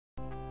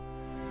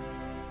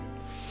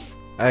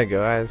Hey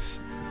guys,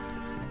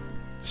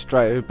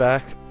 straight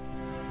back.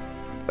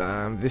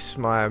 This is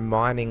my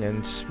mining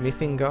and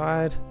smithing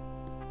guide.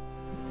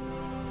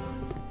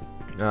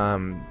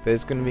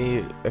 There's going to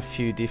be a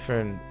few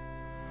different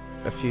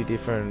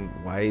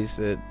ways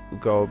that we'll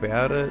go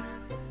about it.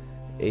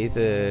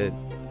 Either,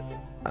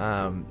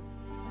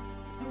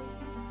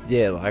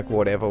 yeah, like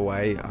whatever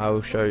way.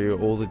 I'll show you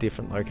all the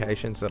different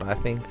locations that I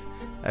think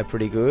are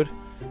pretty good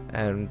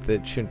and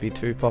that shouldn't be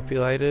too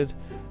populated.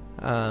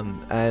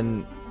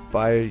 And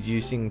by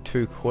using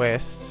 2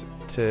 quests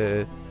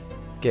to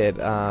get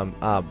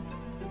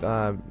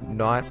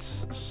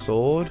Knight's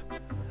Sword,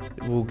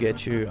 will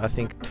get you, I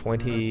think,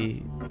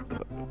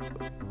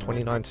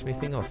 29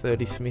 smithing or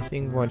 30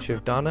 smithing once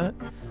you've done it.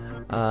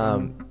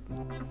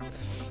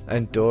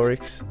 And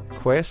Doric's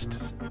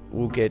quests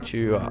will get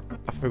you,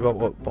 I forgot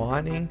what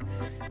binding,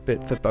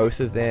 but for both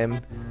of them,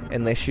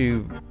 unless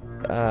you,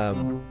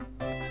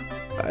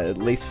 at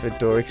least for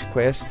Doric's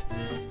quest,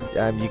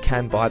 you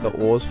can buy the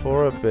ores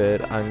for it,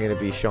 but I'm going to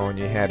be showing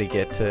you how to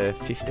get to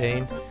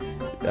 15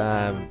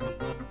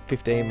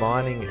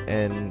 mining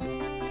and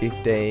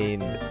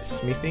 15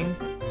 smithing.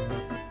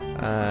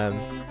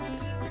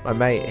 My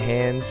mate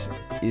Hans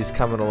is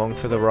coming along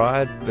for the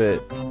ride,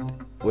 but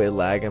we're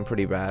lagging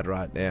pretty bad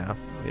right now.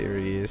 Here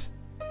he is.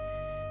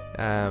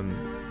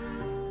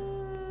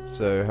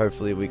 So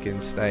hopefully we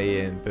can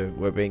stay in, but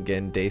we've been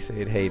getting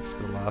DC heaps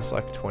the last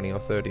like 20 or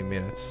 30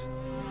 minutes.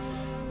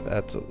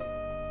 That's all.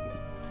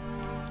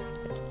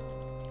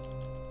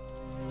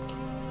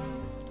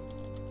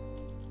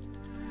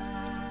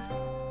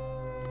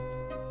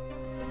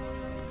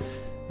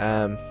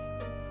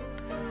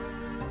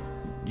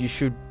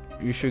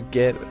 You should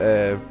get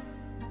a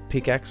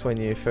pickaxe when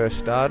you first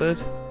started.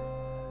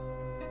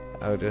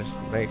 I'll just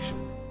make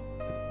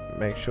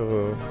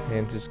sure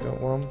Hans has got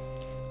one.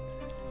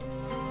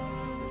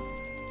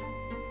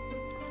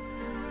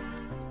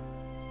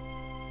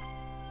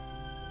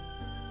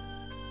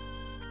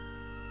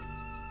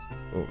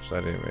 Oops, I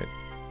didn't read.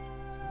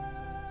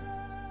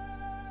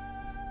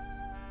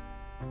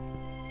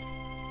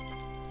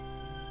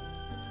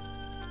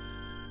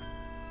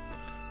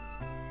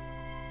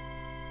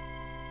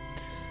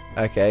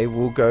 Okay,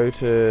 we'll go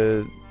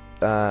to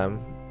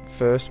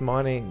first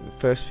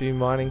few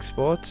mining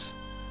spots.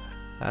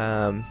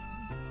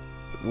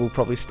 We'll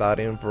probably start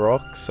in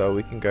Varrock, so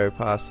we can go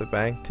past the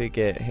bank to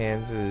get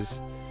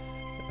Hans's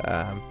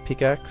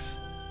pickaxe,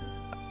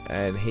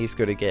 and he's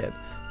got to get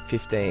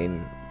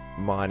 15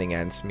 mining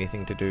and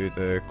smithing to do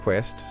the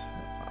quest.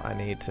 I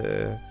need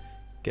to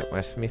get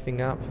my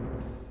smithing up,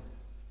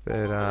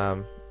 but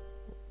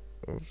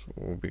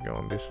we'll be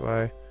going this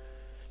way.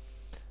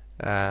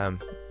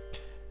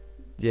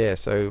 Yeah,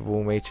 so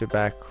we'll meet you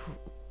back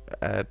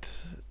at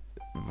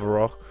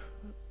Varrock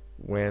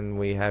when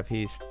we have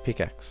his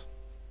pickaxe.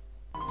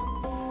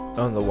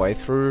 On the way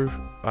through,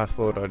 I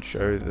thought I'd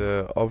show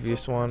the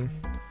obvious one.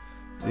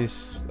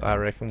 This, I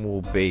reckon,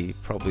 will be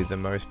probably the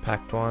most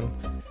packed one.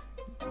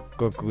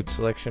 Got good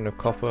selection of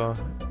copper,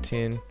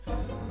 tin,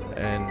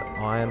 and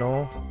iron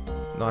ore.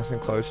 Nice and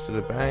close to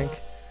the bank,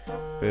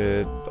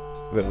 but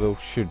there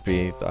should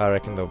be, I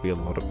reckon there'll be a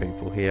lot of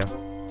people here.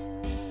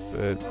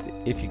 But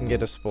if you can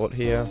get a spot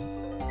here,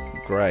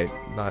 great,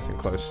 nice and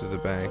close to the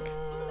bank.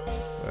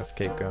 Let's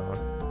keep going.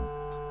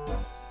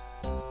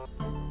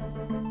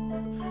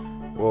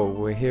 Well,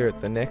 we're here at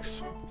the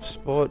next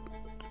spot,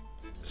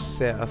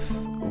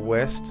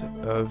 southwest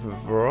of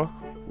Varrock,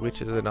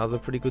 which is another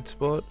pretty good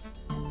spot.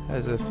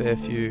 Has a fair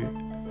few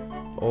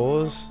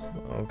ores.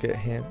 I'll get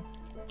him.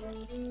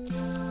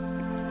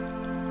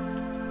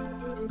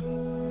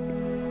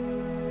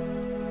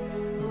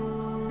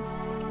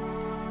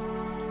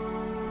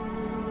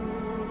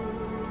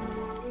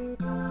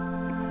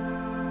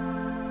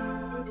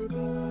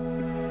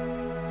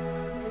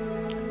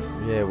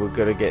 Yeah, we've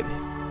got to get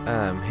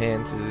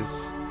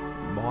Hans's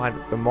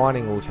the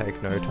mining will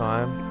take no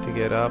time to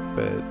get up,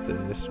 but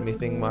the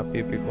smithing might be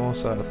a bit more,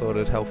 so I thought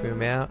it'd help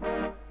him out.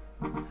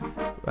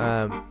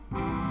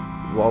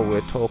 While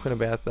we're talking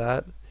about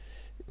that,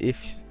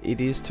 if it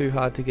is too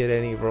hard to get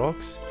any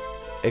rocks,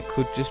 it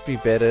could just be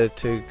better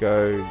to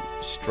go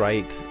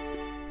straight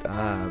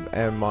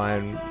and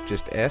mine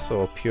just S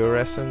or pure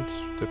essence,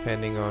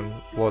 depending on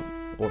what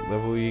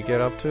level you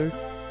get up to.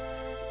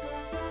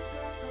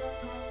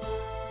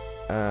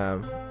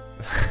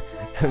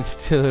 I'm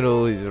stealing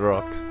all these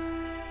rocks.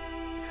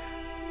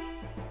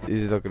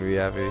 He's not going to be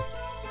happy.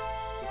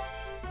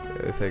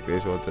 I'll take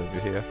these ones over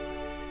here.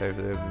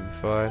 Hopefully they'll be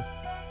fine.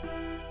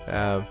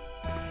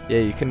 Yeah,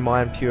 you can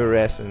mine pure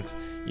essence.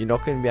 You're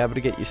not going to be able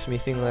to get your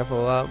smithing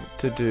level up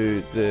to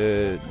do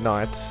the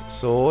Knight's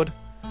Sword,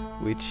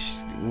 which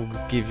will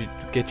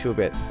get you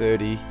about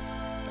 30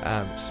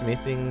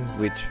 smithing,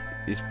 which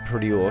is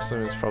pretty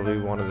awesome. It's probably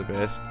one of the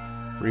best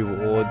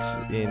rewards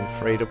in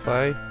free to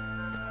play.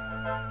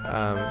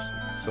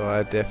 So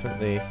I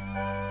definitely,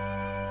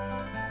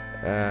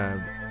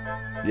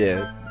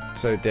 yeah,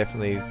 so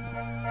definitely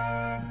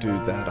do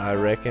that, I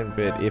reckon.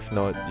 But if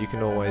not, you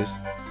can always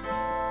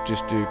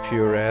just do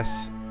pure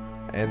S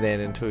and then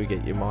until you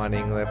get your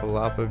mining level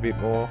up a bit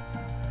more,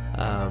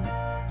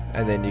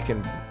 and then you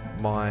can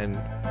mine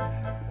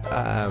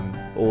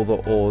all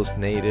the ores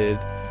needed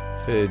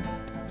for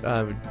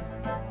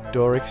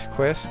Doric's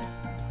quest.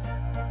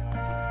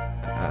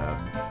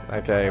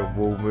 Okay,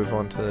 we'll move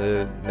on to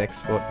the next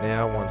spot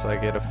now once I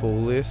get a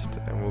full list,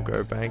 and we'll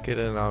go bank it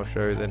and I'll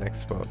show you the next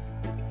spot.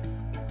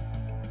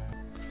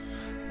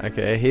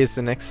 Okay, here's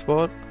the next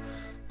spot.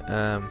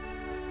 I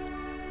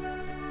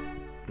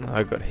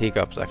got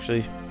hiccups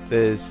actually.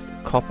 There's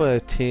copper,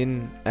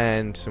 tin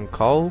and some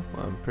coal.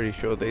 I'm pretty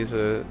sure these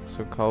are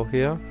some coal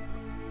here.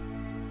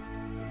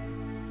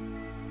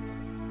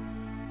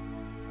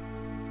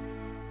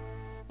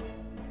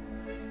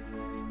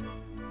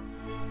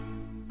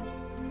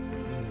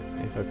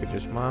 If I could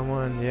just mine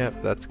one,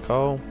 yep, that's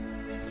coal.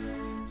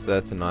 So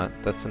that's a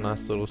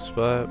nice little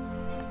spot.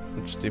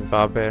 Just in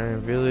Barbarian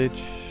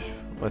Village.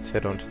 Let's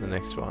head on to the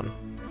next one.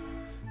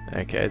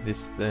 Okay,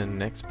 this is the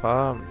next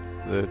part,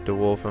 the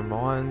Dwarven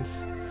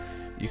Mines.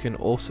 You can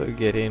also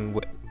get in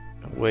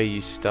where you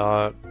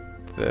start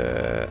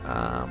the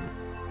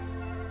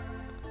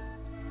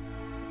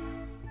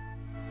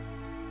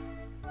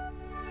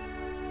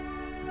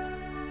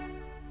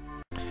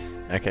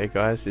okay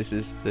guys, this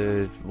is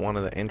one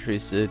of the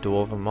entries to the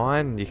Dwarven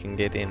Mine. You can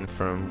get in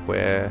from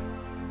where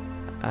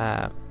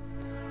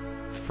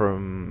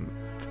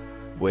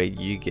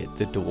you get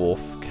the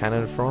dwarf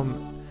cannon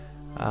from,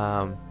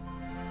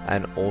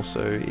 and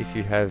also if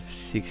you have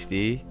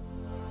 60,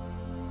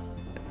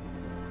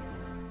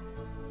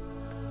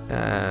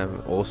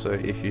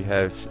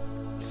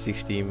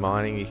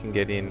 mining, you can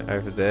get in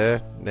over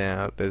there.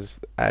 Now there's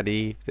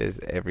Addy, there's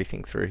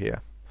everything through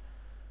here.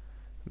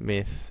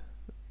 Myth,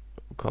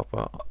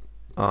 copper,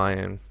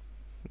 iron.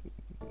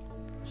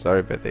 Sorry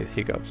about these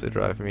hiccups, they're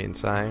driving me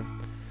insane.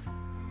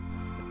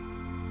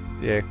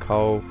 Yeah,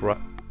 coal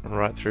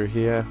right through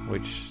here,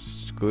 which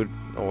is good.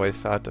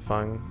 Always hard to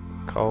find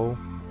coal,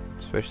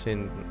 especially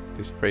in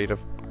this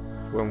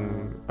when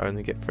we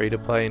only get free to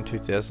play in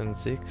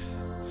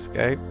 2006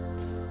 Scape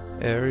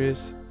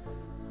areas.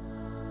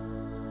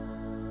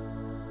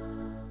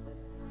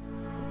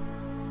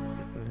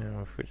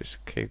 Now if we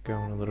just keep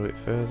going a little bit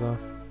further.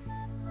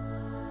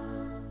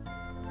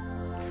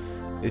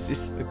 Is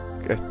this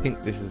I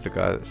think this is the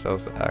guy that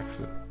sells the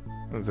axes,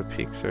 the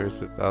picks, or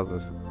is it the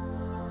others?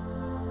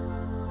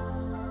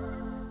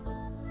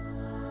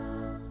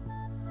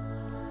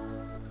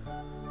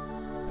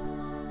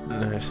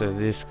 No, so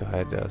this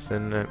guy does,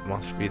 and it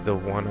must be the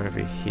one over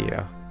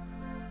here.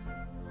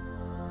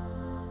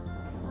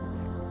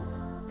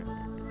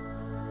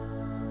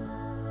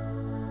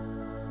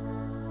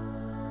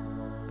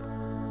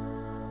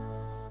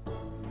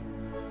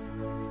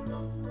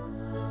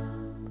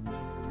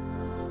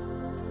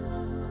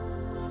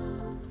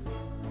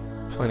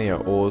 Plenty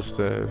of ores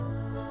to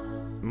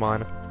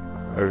mine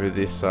over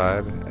this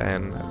side,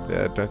 and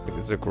I don't think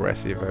it's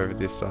aggressive over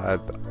this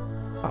side.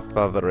 Up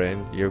the other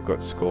end, you've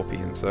got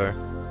Scorpion, so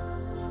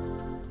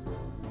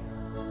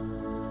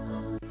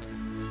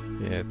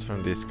yeah, it's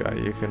from this guy.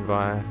 You can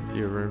buy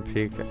your rune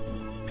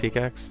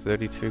pickaxe,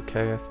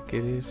 32k I think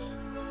it is.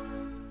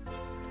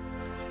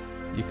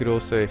 You could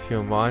also, if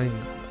you're mining,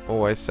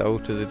 always sell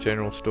to the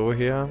general store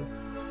here.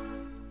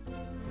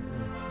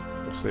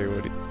 We'll see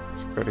what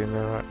it's got in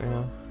there right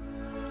now.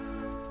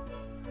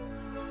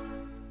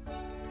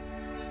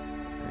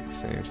 It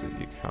seems that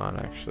you can't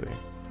actually.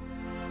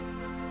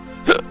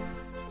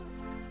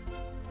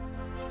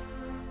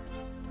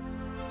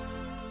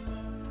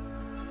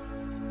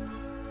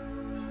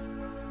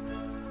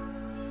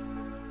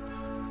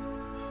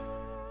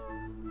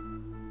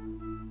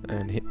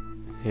 And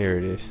here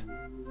it is,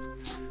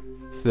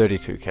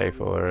 32k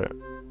for it,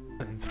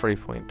 and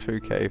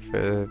 3.2k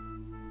for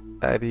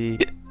Addy,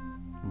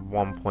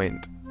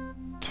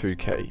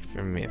 1.2k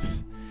for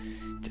Myth,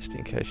 just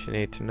in case you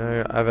need to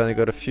know. I've only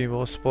got a few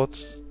more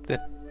spots, a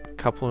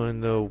couple in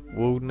the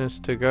wilderness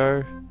to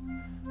go.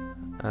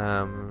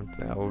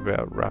 That will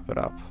about wrap it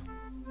up.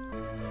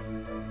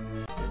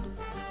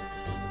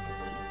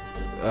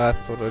 I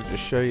thought I'd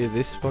just show you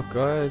this spot,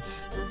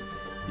 guys.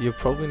 You'll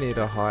probably need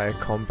a higher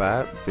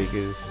combat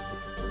because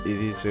it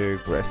is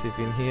aggressive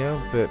in here,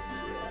 but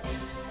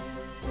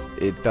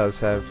it does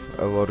have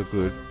a lot of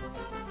good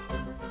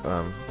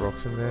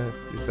rocks in there.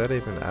 Is that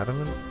even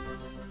adamant?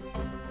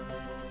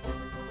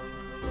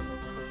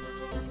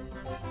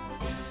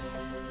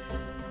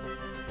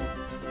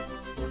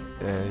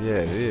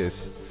 Yeah, it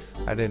is.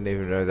 I didn't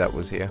even know that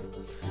was here.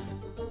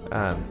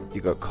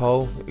 You got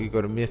coal, you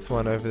got a myth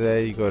one over there,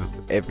 you got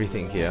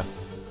everything here.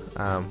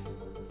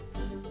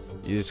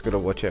 You just gotta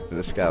watch out for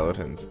the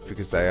skeletons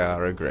because they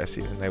are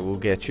aggressive and they will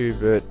get you,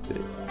 but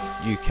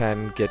you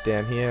can get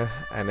down here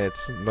and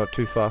it's not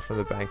too far from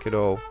the bank at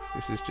all.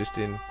 This is just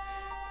in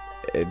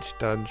Edge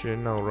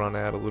Dungeon. I'll run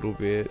out a little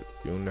bit.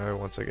 You'll know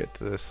once I get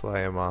to the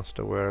Slayer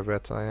Master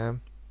whereabouts I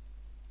am.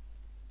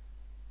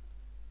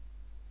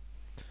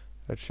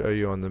 I'd show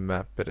you on the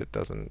map, but it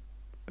doesn't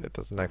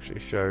actually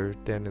show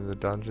down in the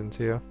dungeons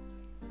here.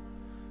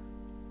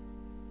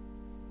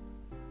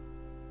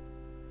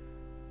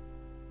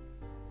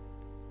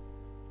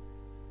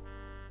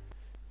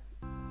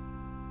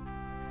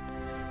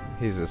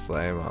 he's a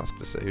Slayer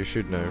Master, so you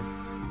should know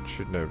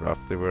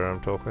roughly where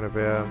I'm talking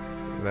about.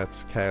 And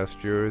that's Chaos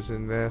Jurors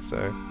in there,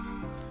 so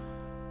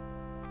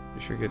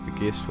you should get the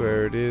gist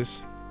where it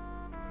is.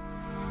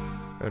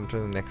 On to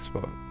the next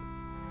spot.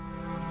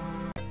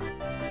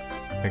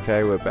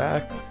 Okay, we're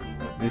back.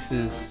 This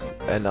is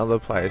another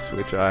place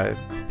which I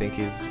think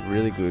is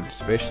really good,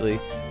 especially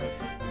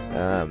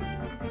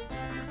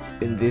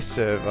in this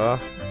server.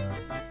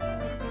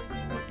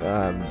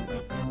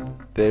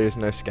 There is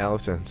no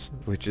skeletons,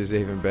 which is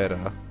even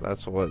better.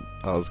 That's what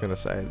I was gonna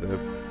say.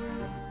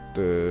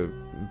 The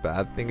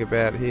bad thing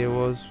about here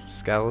was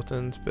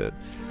skeletons, but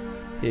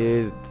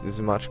here there's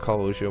as much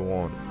coal as you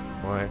want.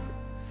 Like,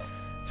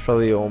 it's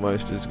probably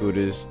almost as good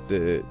as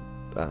the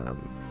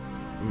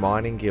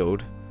mining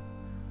guild.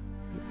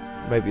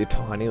 Maybe a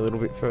tiny little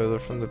bit further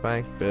from the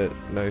bank, but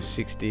no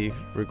 60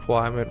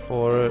 requirement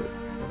for it,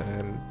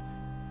 and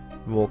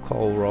more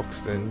coal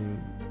rocks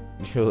than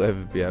you'll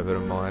ever be able to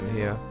mine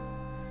here.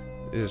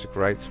 It is a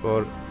great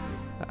spot.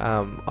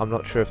 I'm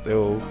not sure if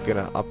they're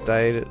gonna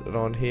update it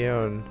on here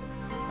on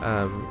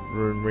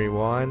Rune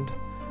Rewind.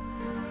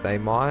 They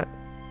might.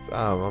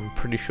 I'm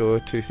pretty sure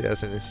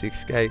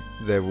 2006 gate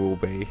there will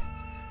be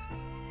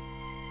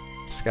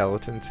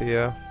skeletons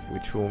here,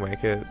 which will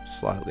make it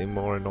slightly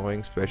more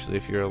annoying, especially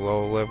if you're a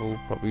lower level.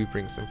 Probably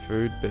bring some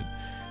food, but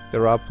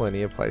there are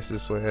plenty of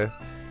places where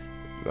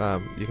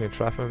you can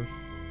trap them,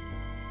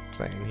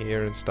 say in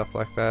here and stuff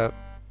like that,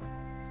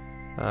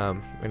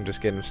 and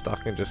just get them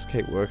stuck and just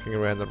keep working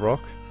around the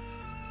rock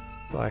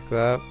like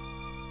that.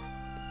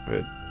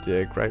 But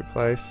yeah, great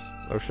place.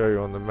 I'll show you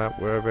on the map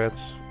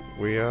whereabouts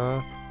we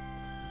are.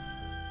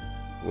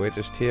 We're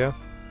just here,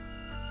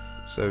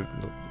 so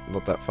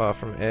not that far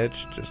from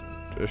edge, just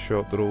a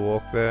short little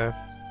walk there,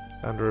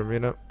 under a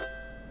minute.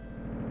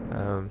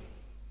 And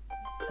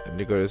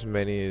you got as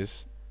many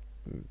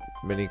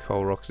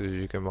coal rocks as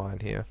you can mine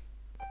here.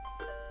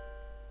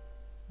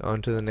 On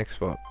to the next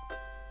spot.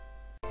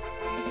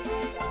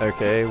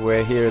 Okay,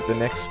 we're here at the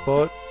next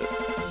spot.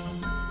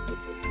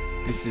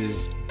 This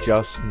is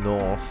just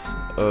north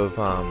of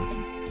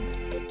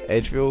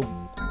Edgeville,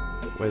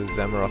 where the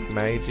Zamorak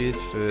Mage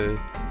is for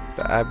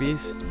the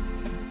Abbeys.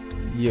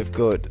 You've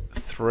got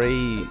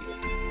 3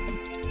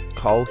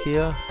 coal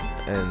here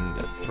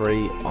and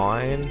 3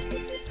 iron,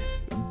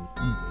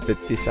 but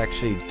this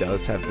actually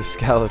does have the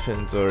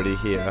skeletons already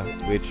here,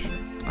 which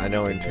I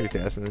know in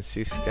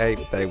 2006 gate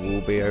they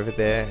will be over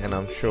there, and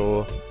I'm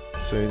sure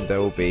soon they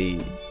will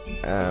be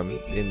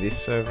in this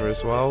server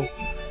as well.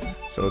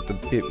 So it's a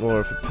bit more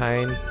of a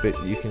pain,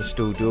 but you can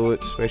still do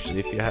it, especially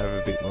if you have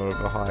a bit more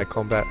of a high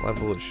combat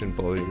level. It shouldn't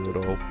bother you at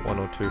all. 1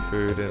 or 2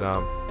 food and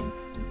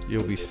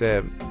you'll be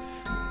set.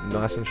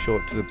 Nice and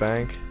short to the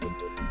bank.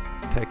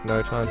 Take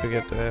no time to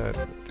get there.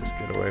 Just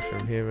get away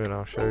from him and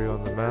I'll show you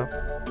on the map.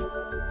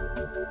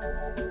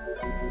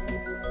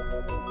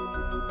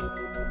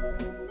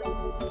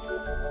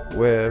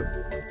 We're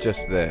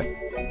just there,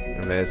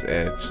 and there's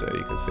edge, so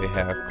you can see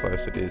how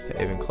close it is,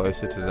 even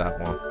closer to that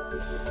one.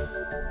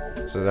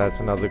 So that's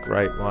another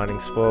great mining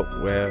spot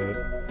where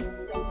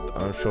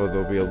I'm sure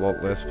there'll be a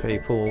lot less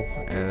people,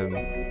 and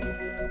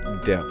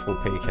doubtful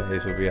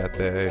PKs will be out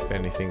there. If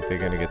anything, they're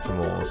going to get some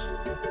ores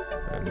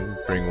and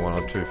bring 1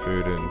 or 2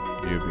 food,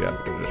 and you'll be able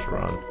to just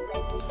run.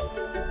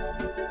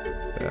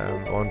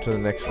 On to the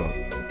next one.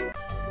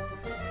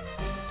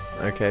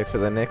 Okay, for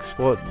the next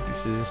spot,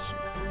 this is,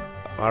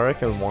 I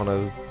reckon, one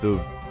of the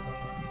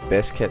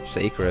best kept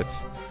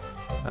secrets.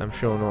 I'm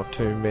sure not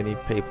too many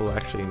people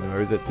actually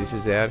know that this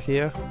is out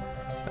here.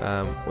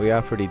 We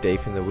are pretty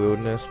deep in the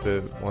wilderness,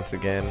 but once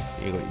again,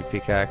 you got your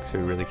pickaxe, who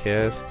really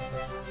cares?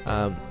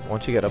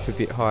 Once you get up a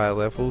bit higher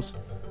levels,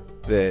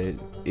 there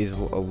is a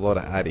lot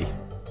of addy.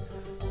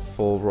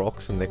 4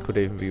 rocks, and there could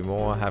even be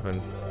more. I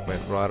haven't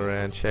went right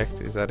around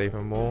checked. Is that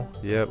even more?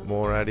 Yep,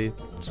 more addy,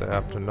 so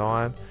up to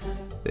 9.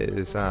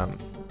 There's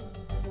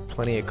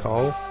plenty of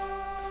coal.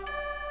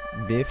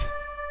 Myth,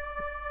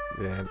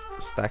 yeah,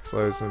 stacks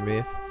loads of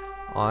myth.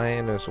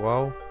 Iron as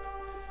well.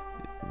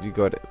 You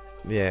got,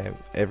 yeah,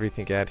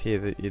 everything out here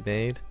that you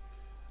need.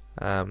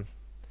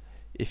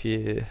 If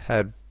you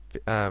had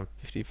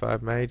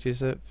 55 mage,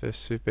 is it, for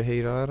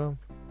superheat item?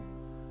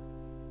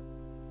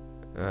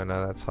 Oh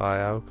no, that's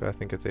high elk. I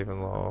think it's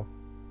even lower.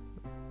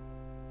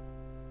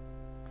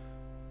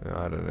 No,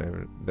 I don't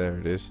know. There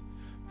it is.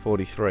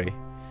 43.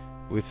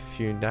 With a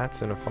few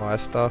gnats and a fire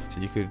stuff,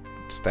 you could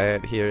stay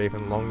out here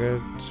even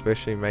longer,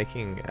 especially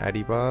making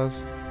addy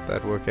bars.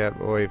 That'd work out,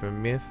 or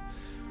even myth.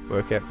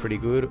 Work out pretty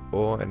good.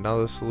 Or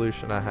another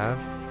solution I have,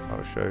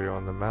 I'll show you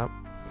on the map.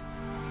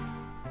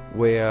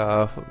 We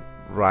are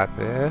right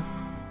there,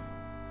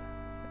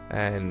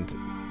 and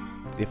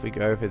if we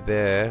go over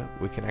there,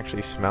 we can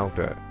actually smelt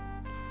it,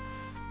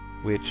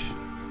 which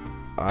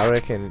I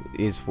reckon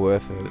is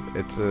worth it.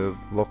 It's a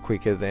lot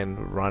quicker than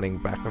running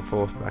back and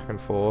forth,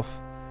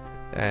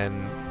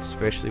 and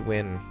especially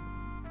when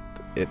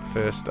it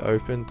first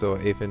opened,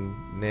 or even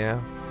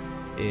now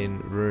in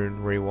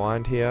Rune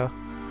Rewind here,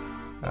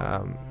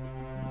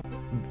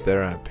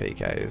 there aren't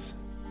PKs.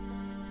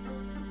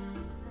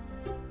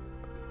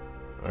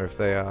 Or if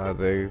they are, I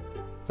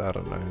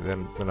don't know,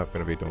 they're not going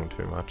to be doing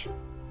too much.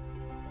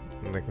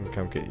 And they can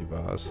come get you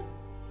bars.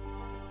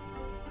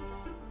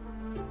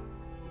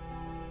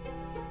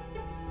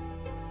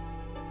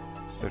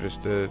 So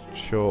just a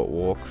short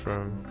walk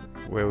from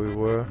where we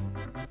were.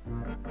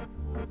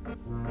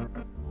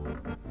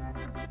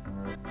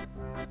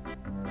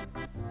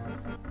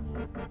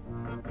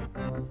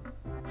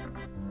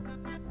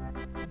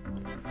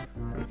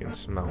 We can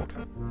smelt,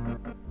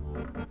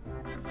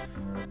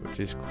 which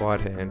is quite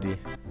handy.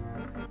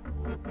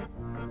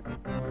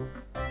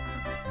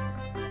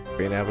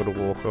 Being able to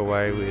walk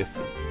away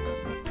with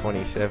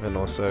 27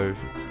 or so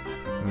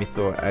myth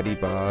or addy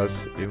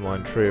bars in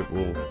one trip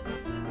will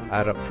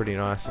add up pretty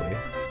nicely.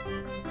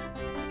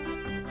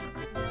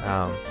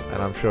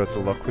 And I'm sure it's a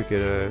lot quicker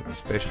to,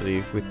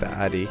 especially with the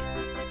addy.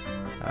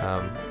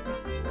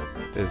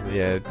 There's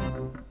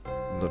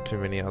not too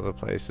many other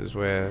places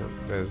where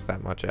there's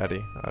that much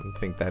addy. I don't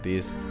think that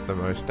is the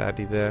most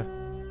addy there,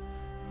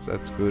 so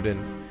that's good.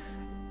 And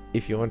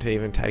if you want to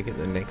even take it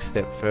the next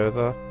step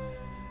further,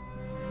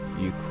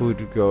 you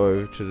could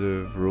go to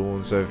the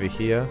ruins over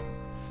here,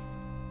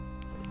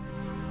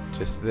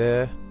 just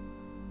there.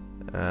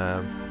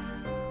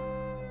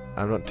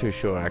 I'm not too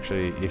sure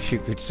actually if you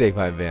could see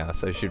my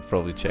mouse. I should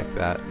probably check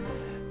that.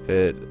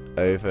 But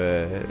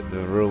over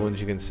the ruins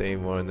you can see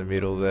more in the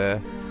middle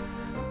there.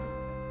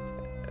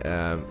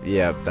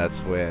 Yeah,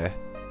 that's where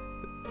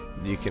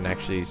you can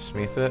actually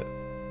smith it.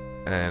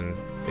 And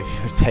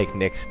if you take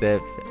next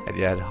step and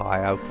you had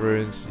high up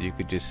runes, you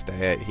could just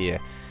stay out here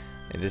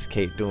and just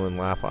keep doing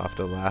lap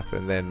after lap,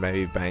 and then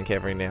maybe bank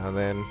every now and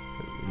then.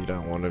 You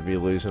don't want to be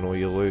losing all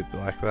your loot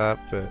like that,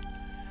 but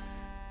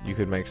you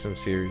could make some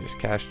serious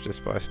cash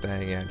just by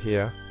staying out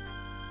here.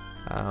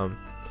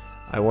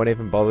 I won't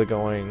even bother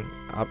going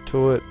up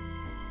to it,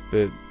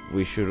 but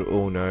we should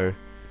all know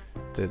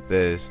that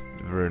there's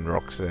rune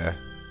rocks there.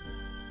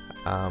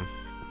 I'm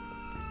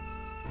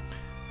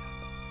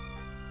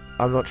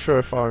not sure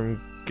if I'm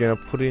gonna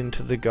put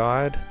into the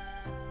guide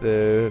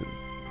the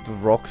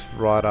rocks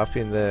right up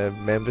in the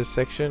members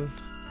section.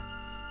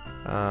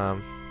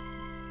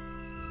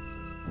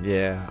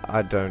 Yeah,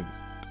 I don't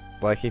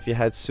like. If you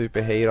had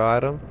superheat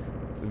item,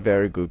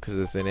 very good, because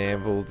there's an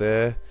anvil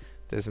there,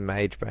 there's a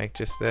mage bank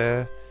just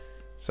there,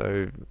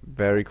 so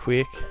very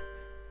quick,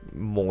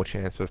 more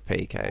chance of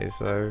PK.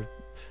 So,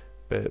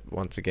 but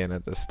once again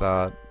at the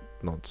start,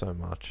 not so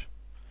much.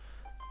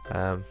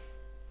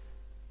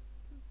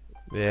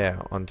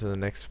 Yeah, on to the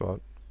next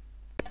spot.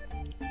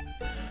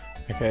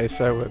 Okay,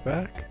 so we're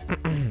back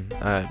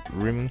at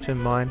Rimington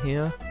mine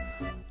here.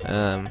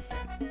 I'm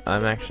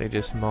actually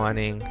just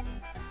mining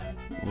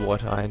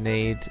what I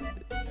need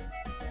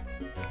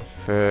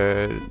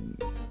for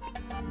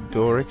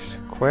Doric's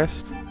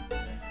quest,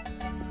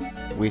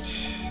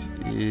 which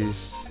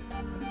is,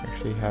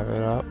 actually have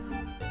it up,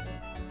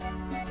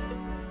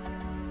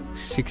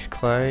 6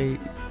 clay,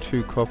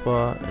 2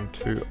 copper and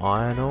 2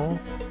 iron ore.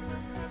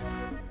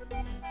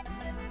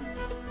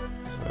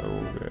 So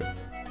we'll get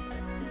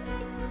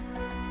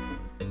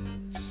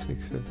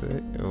 6 of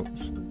it.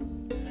 Oops,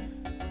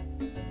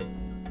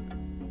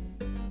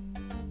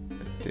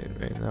 didn't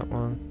mean that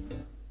one.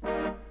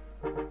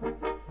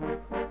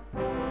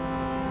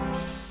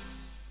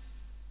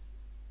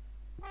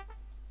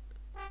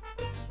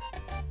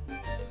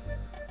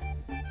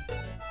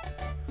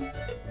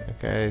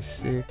 Okay,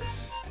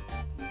 6.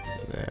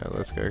 There,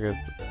 let's go get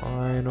the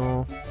iron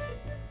ore.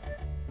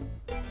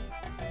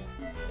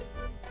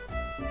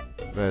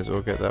 May as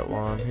well get that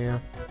while I'm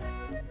here.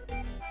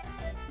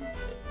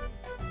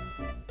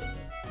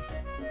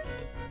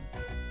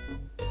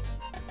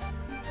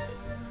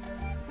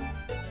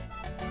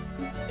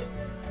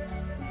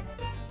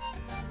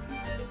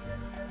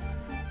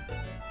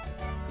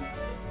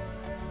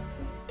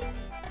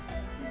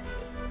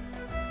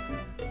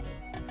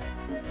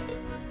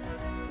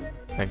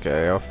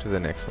 Okay, off to the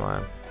next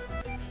mine.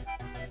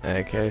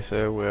 Okay,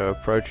 so we're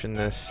approaching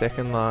the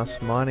second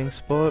last mining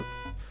spot.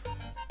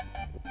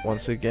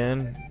 Once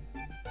again,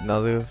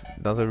 another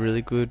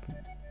really good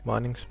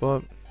mining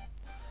spot,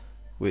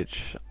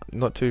 which I'm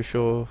not too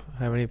sure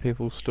how many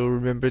people still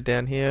remember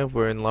down here.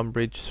 We're in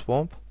Lumbridge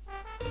Swamp.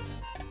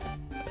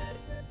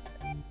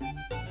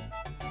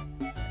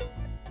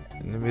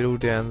 In the middle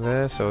down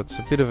there, so it's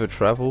a bit of a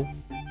travel,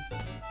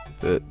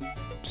 but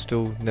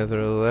still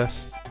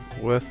nevertheless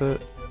worth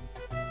it.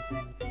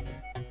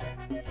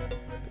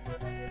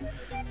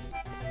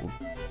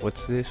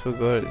 What's this we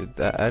got?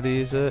 The addy,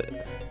 is it?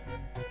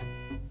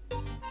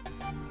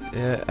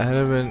 Yeah,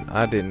 adamant.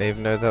 I didn't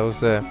even know that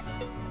was there.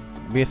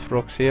 Myth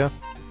rocks here.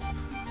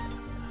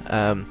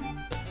 And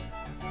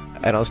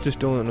I was just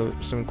doing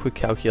some quick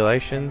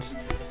calculations.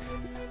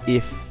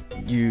 If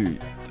you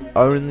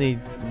only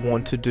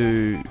want to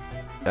do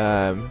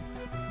the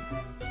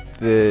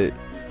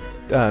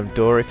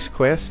Doric's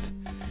quest,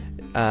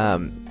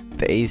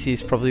 the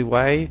easiest probably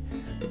way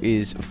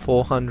is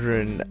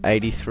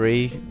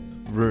 483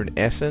 rune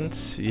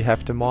essence you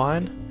have to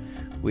mine,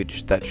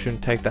 which that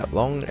shouldn't take that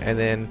long, and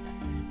then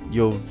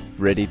you're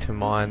ready to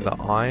mine the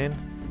iron.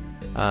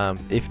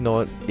 If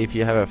not, if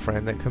you have a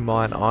friend that can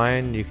mine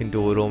iron, you can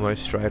do it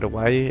almost straight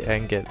away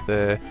and get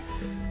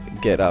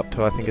up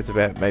to, I think it's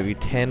about maybe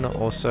 10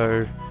 or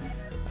so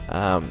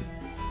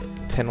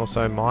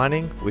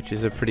mining, which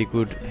is a pretty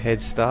good head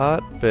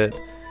start. But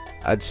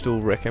I'd still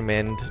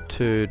recommend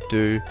to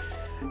do,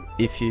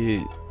 if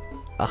you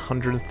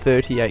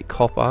 138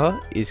 copper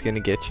is going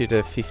to get you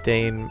to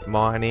 15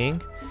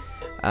 mining,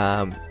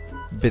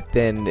 but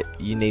then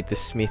you need the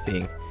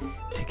smithing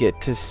to get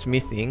to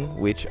smithing,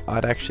 which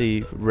I'd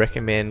actually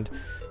recommend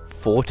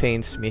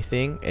 14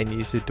 smithing and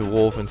use the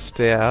dwarven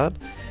stout.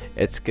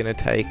 It's going to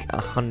take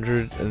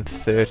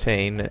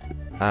 113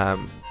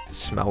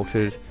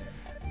 smelted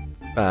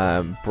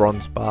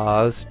bronze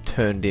bars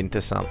turned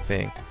into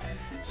something.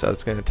 So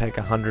it's going to take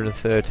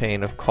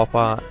 113 of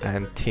copper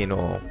and tin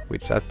ore,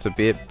 which that's a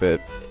bit,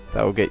 but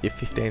that will get you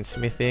 15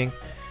 smithing.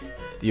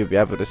 You'll be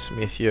able to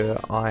smith your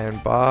iron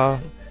bar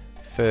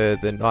for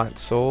the knight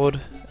sword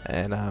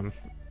and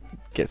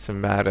get some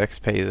mad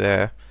XP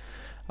there.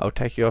 I'll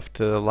take you off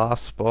to the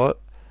last spot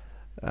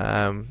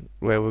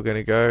where we're going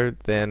to go.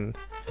 Then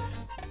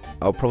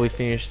I'll probably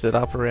finish it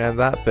up around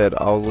that,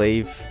 but I'll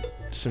leave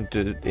some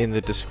in the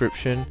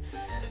description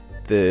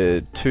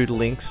the 2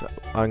 links.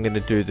 I'm going to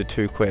do the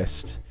 2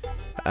 quests.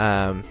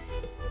 Yeah,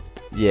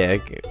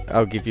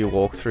 I'll give you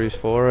walkthroughs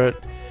for it,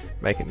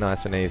 make it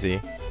nice and easy.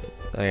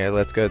 Okay,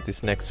 let's go to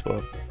this next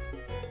spot.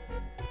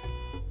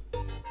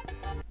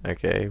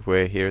 Okay,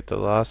 we're here at the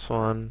last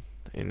one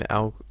in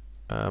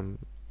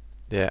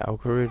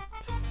Alcarud.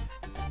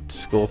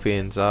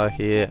 Scorpions are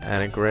here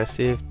and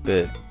aggressive,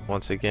 but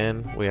once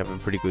again we have a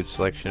pretty good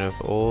selection of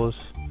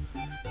ores,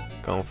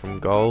 going from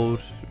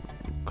gold,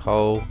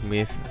 coal,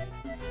 myth,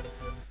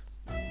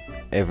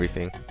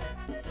 everything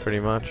pretty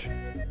much.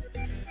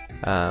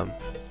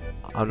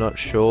 I'm not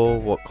sure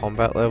what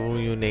combat level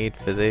you need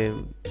for the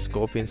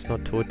scorpions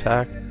not to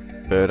attack,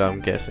 but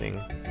I'm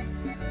guessing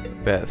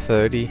about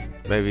 30,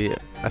 maybe.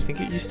 I think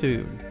it used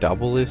to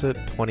double, is it?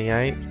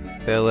 28,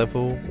 their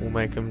level will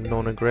make them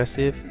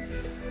non-aggressive.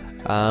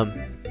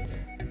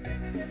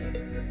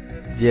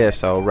 Yeah,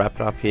 so I'll wrap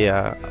it up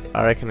here.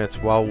 I reckon it's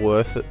well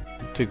worth it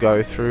to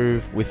go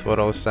through with what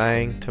I was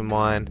saying, to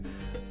mine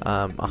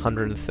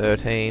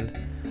 113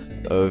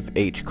 of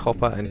each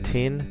copper and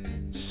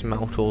tin,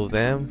 smelt all of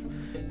them.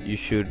 You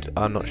should,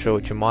 I'm not sure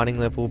what your mining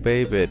level will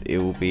be, but it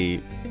will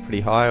be pretty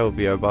high, it will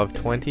be above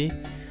 20.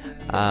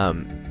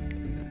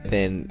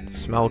 Then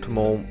smelt them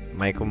all,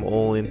 make them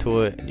all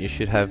into it. You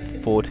should have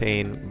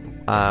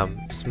 14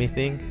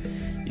 smithing.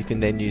 You can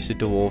then use the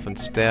dwarven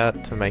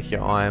stout to make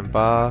your iron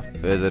bar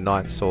for the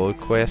knight sword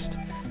quest,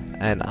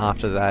 and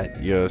after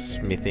that your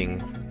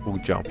smithing will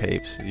jump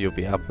heaps. You'll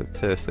be up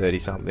to 30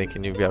 something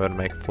and you'll be able to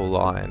make full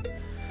iron.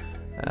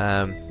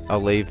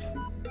 I'll leave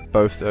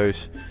both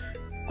those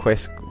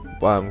quest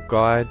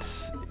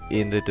guides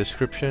in the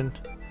description.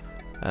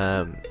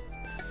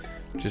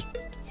 Just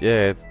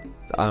yeah,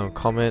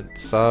 comment,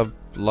 sub,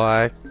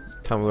 like,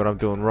 tell me what I'm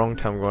doing wrong,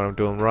 tell me what I'm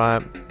doing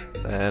right,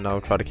 and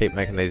I'll try to keep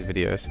making these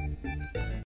videos.